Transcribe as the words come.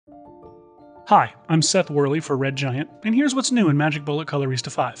Hi, I'm Seth Worley for Red Giant, and here's what's new in Magic Bullet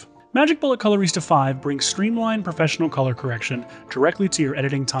Colorista V. Magic Bullet Colorista V brings streamlined professional color correction directly to your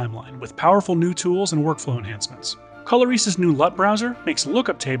editing timeline with powerful new tools and workflow enhancements. Colorista's new LUT browser makes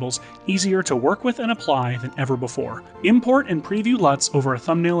lookup tables easier to work with and apply than ever before. Import and preview LUTs over a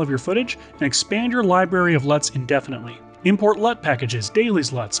thumbnail of your footage and expand your library of LUTs indefinitely. Import LUT packages,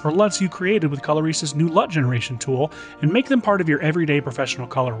 dailies LUTs, or LUTs you created with Colorista's new LUT Generation tool and make them part of your everyday professional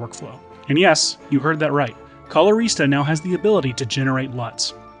color workflow. And yes, you heard that right. Colorista now has the ability to generate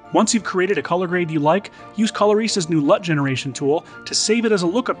LUTs. Once you've created a color grade you like, use Colorista's new LUT Generation tool to save it as a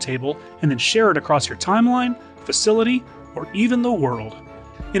lookup table and then share it across your timeline, facility, or even the world.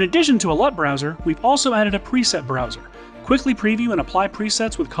 In addition to a LUT browser, we've also added a preset browser. Quickly preview and apply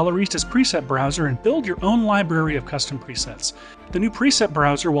presets with Colorista's preset browser and build your own library of custom presets. The new preset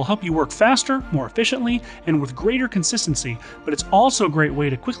browser will help you work faster, more efficiently, and with greater consistency, but it's also a great way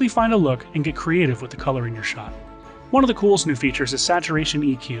to quickly find a look and get creative with the color in your shot. One of the coolest new features is Saturation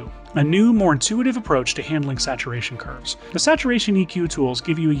EQ, a new, more intuitive approach to handling saturation curves. The Saturation EQ tools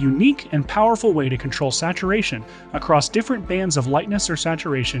give you a unique and powerful way to control saturation across different bands of lightness or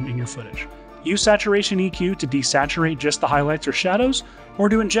saturation in your footage. Use Saturation EQ to desaturate just the highlights or shadows, or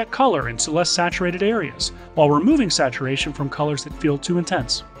to inject color into less saturated areas, while removing saturation from colors that feel too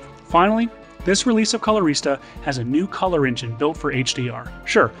intense. Finally, this release of Colorista has a new color engine built for HDR.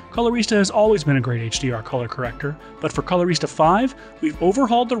 Sure, Colorista has always been a great HDR color corrector, but for Colorista V, we've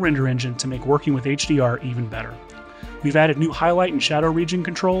overhauled the render engine to make working with HDR even better. We've added new highlight and shadow region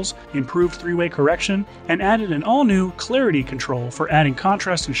controls, improved three-way correction, and added an all-new clarity control for adding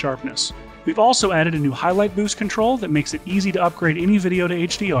contrast and sharpness. We've also added a new highlight boost control that makes it easy to upgrade any video to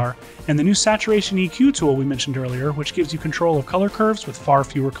HDR, and the new Saturation EQ tool we mentioned earlier, which gives you control of color curves with far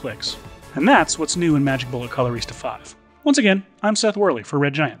fewer clicks. And that's what's new in Magic Bullet Colorista V. Once again, I'm Seth Worley for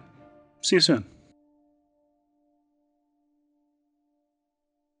Red Giant. See you soon.